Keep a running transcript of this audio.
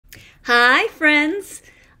Hi, friends.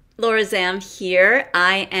 Laura Zam here.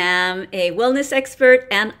 I am a wellness expert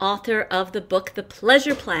and author of the book, The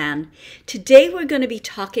Pleasure Plan. Today, we're going to be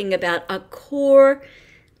talking about a core,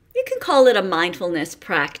 you can call it a mindfulness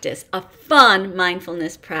practice, a fun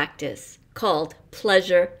mindfulness practice called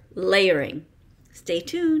pleasure layering. Stay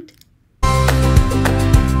tuned.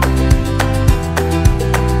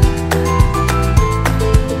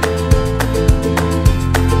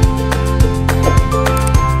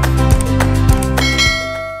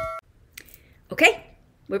 Okay,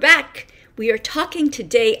 we're back. We are talking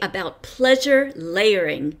today about pleasure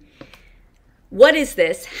layering. What is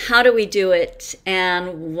this? How do we do it?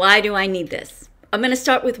 And why do I need this? I'm going to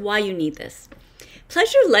start with why you need this.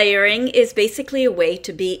 Pleasure layering is basically a way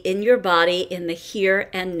to be in your body in the here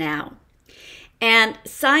and now. And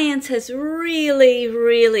science has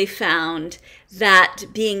really found that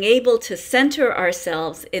being able to center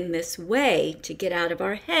ourselves in this way, to get out of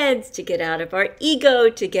our heads, to get out of our ego,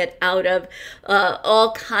 to get out of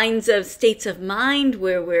all kinds of states of mind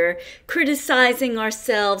where we're criticizing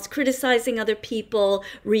ourselves, criticizing other people,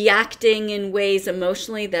 reacting in ways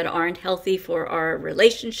emotionally that aren't healthy for our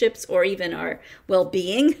relationships or even our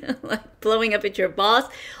well-being, like blowing up at your boss.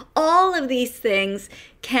 All of these things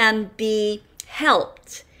can be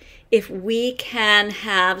helped if we can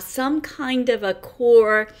have some kind of a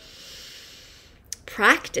core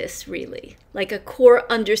practice, really, like a core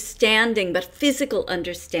understanding, but physical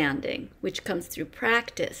understanding, which comes through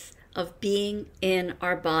practice of being in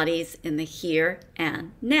our bodies in the here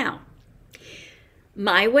and now.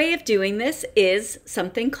 My way of doing this is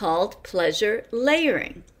something called pleasure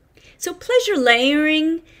layering. So pleasure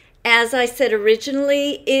layering, as I said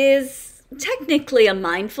originally, is technically a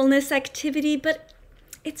mindfulness activity, but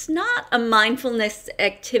it's not a mindfulness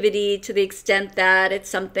activity to the extent that it's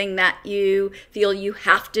something that you feel you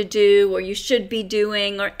have to do or you should be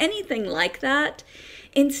doing or anything like that.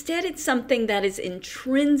 Instead, it's something that is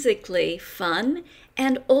intrinsically fun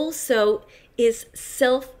and also is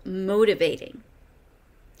self-motivating.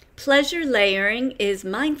 Pleasure layering is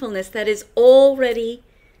mindfulness that is already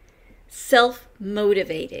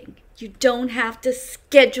self-motivating. You don't have to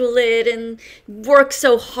schedule it and work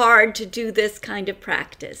so hard to do this kind of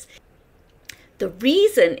practice. The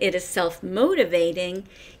reason it is self-motivating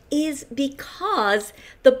is because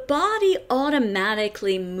the body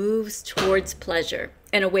automatically moves towards pleasure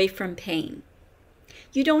and away from pain.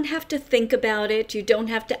 You don't have to think about it. You don't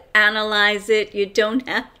have to analyze it. You don't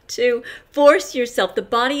have to force yourself. The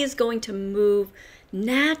body is going to move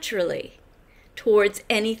naturally towards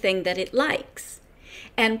anything that it likes.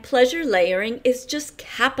 And pleasure layering is just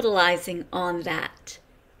capitalizing on that,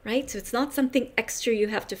 right? So it's not something extra you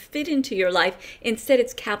have to fit into your life. Instead,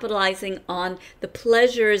 it's capitalizing on the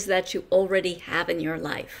pleasures that you already have in your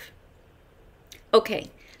life.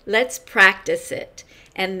 Okay, let's practice it.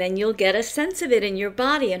 And then you'll get a sense of it in your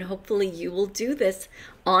body, and hopefully you will do this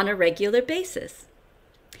on a regular basis.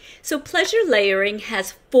 So pleasure layering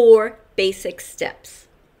has 4 basic steps.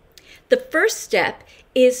 The first step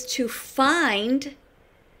is to find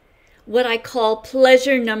what I call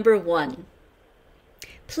pleasure number 1.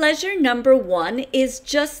 Pleasure number 1 is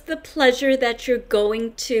just the pleasure that you're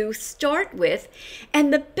going to start with.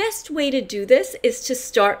 And the best way to do this is to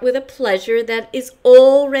start with a pleasure that is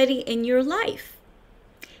already in your life.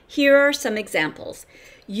 Here are some examples.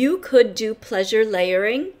 You could do pleasure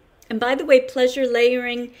layering. And by the way, pleasure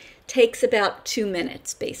layering takes about 2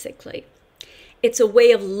 minutes, basically. It's a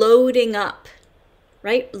way of loading up,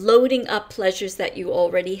 right? Loading up pleasures that you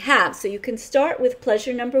already have. So you can start with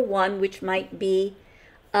pleasure number 1, which might be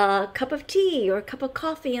a cup of tea or a cup of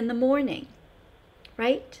coffee in the morning,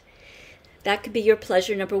 right? That could be your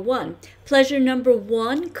pleasure number 1. Pleasure number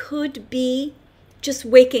 1 could be just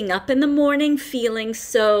waking up in the morning feeling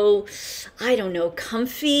so, I don't know,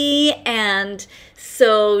 comfy and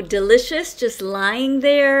so delicious, just lying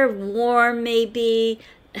there, warm maybe,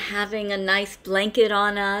 having a nice blanket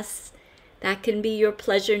on us. That can be your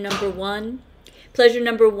pleasure number 1. Pleasure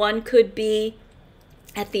number 1 could be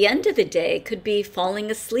at the end of the day, could be falling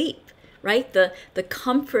asleep, right? The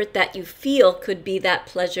comfort that you feel could be that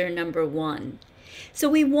pleasure number 1. So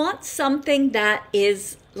we want something that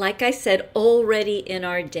is, like I said, already in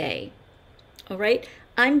our day. All right?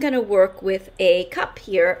 I'm going to work with a cup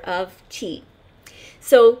here of tea.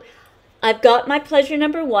 So I've got my pleasure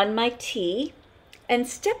number 1, my tea. And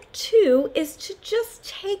step 2 is to just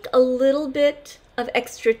take a little bit of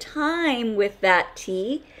extra time with that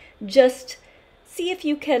tea. Just see if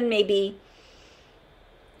you can maybe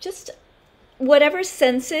just whatever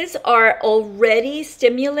senses are already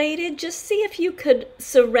stimulated, just see if you could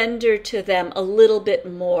surrender to them a little bit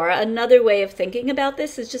more. Another way of thinking about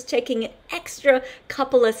this is just taking an extra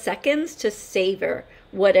couple of seconds to savor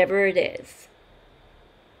whatever it is.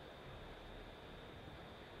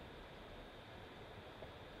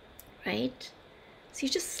 Right? So you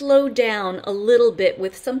just slow down a little bit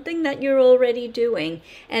with something that you're already doing.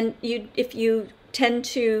 And if you tend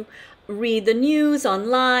to read the news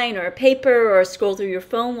online or a paper or scroll through your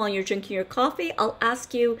phone while you're drinking your coffee, I'll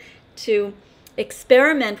ask you to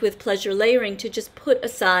experiment with pleasure layering, to just put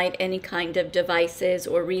aside any kind of devices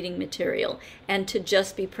or reading material and to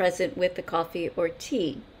just be present with the coffee or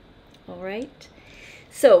tea. All right?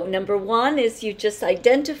 So number one is you just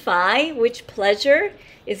identify which pleasure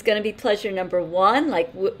is going to be pleasure number one,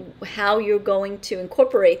 like how you're going to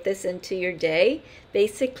incorporate this into your day.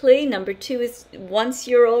 Basically, number two is once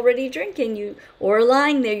you're already drinking or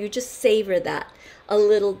lying there, you just savor that a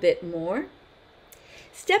little bit more.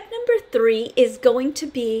 Step number three is going to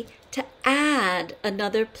be to add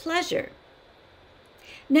another pleasure.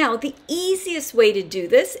 Now, the easiest way to do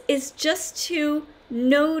this is just to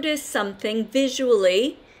notice something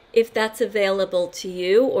visually, if that's available to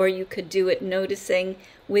you, or you could do it noticing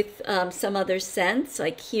with some other sense,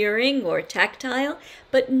 like hearing or tactile,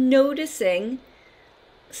 but noticing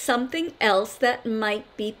something else that might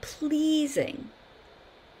be pleasing.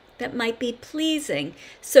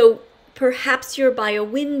 So perhaps you're by a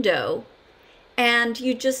window and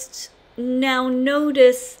you just now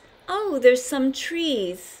notice, oh, there's some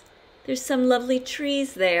trees. There's some lovely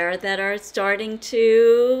trees there that are starting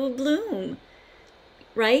to bloom,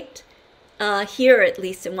 right? Here, at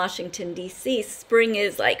least in Washington, D.C., spring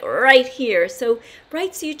is like right here. So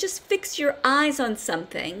you just fix your eyes on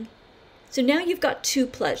something. So now you've got two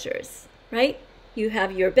pleasures, right? You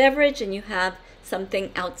have your beverage and you have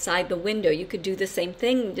something outside the window. You could do the same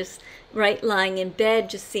thing, just lying in bed,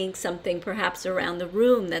 just seeing something perhaps around the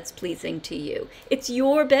room that's pleasing to you. It's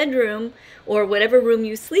your bedroom or whatever room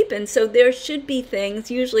you sleep in, so there should be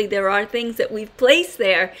things, usually there are things that we've placed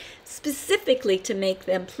there specifically to make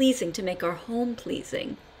them pleasing, to make our home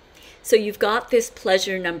pleasing. So you've got this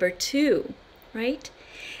pleasure number two, right?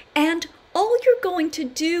 And all you're going to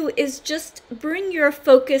do is just bring your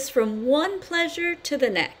focus from one pleasure to the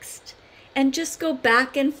next and just go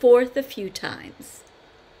back and forth a few times,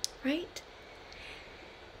 right?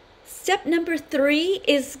 Step number three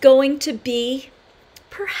is going to be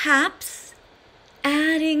perhaps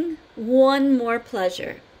adding one more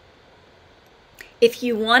pleasure. If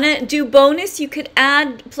you want to do bonus, you could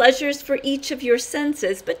add pleasures for each of your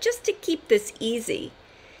senses, but just to keep this easy,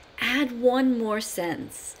 add one more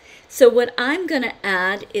sense. So what I'm going to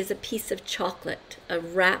add is a piece of chocolate, a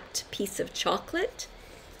wrapped piece of chocolate.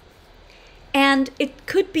 And it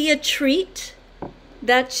could be a treat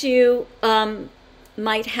that you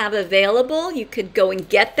might have available. You could go and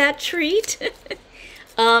get that treat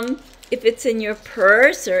if it's in your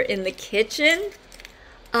purse or in the kitchen.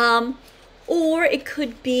 Or it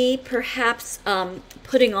could be perhaps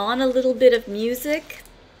putting on a little bit of music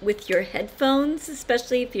with your headphones,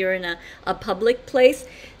 especially if you're in a public place.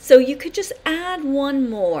 So you could just add one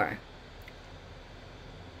more.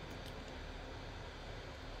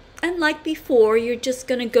 And like before, you're just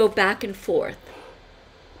going to go back and forth.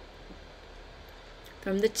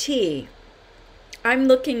 From the tea, I'm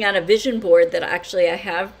looking at a vision board that actually I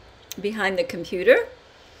have behind the computer.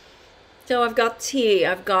 So I've got tea,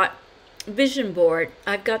 I've got vision board,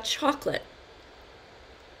 I've got chocolate.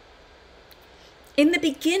 In the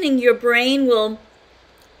beginning, your brain will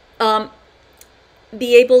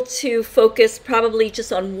be able to focus probably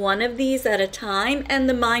just on one of these at a time, and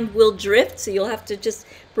the mind will drift, so you'll have to just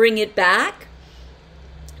bring it back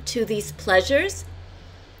to these pleasures.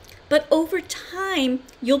 But over time,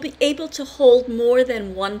 you'll be able to hold more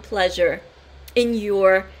than one pleasure in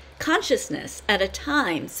your consciousness at a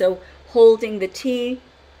time. So holding the tea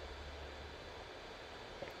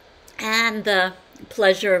and the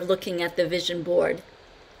pleasure of looking at the vision board,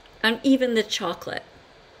 and even the chocolate.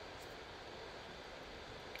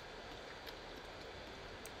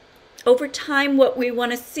 Over time, what we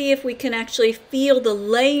want to see if we can actually feel the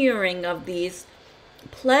layering of these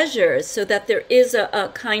pleasures so that there is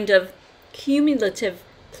a kind of cumulative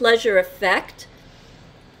pleasure effect,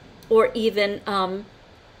 or even a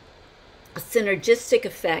synergistic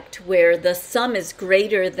effect where the sum is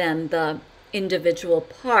greater than the individual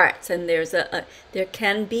parts, and there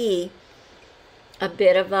can be a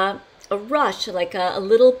bit of a rush, like a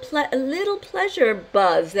little pleasure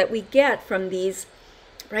buzz that we get from these,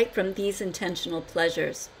 right, from these intentional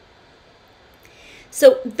pleasures.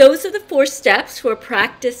 So those are the 4 steps for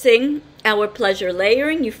practicing our pleasure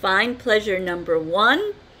layering, you find pleasure number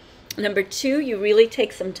 1. Number 2, you really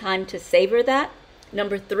take some time to savor that.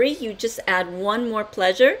 Number 3, you just add one more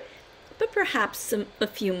pleasure, but perhaps a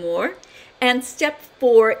few more. And step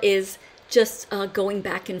 4 is just going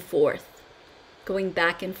back and forth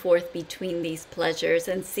between these pleasures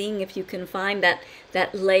and seeing if you can find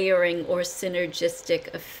that layering or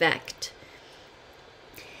synergistic effect.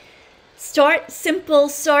 Start simple,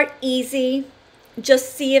 start easy.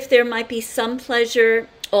 Just see if there might be some pleasure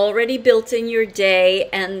already built in your day,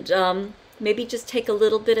 and maybe just take a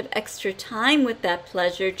little bit of extra time with that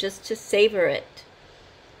pleasure just to savor it.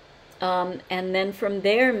 And then from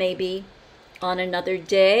there, maybe on another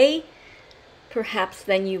day, perhaps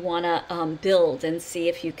then you want to build and see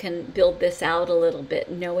if you can build this out a little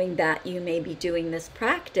bit, knowing that you may be doing this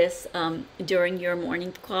practice during your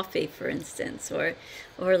morning coffee, for instance, or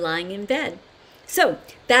lying in bed. So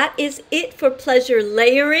that is it for pleasure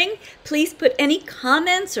layering. Please put any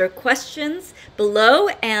comments or questions below,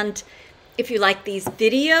 and if you like these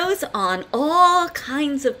videos on all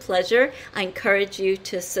kinds of pleasure, I encourage you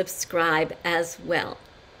to subscribe as well.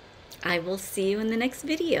 I will see you in the next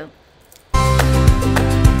video.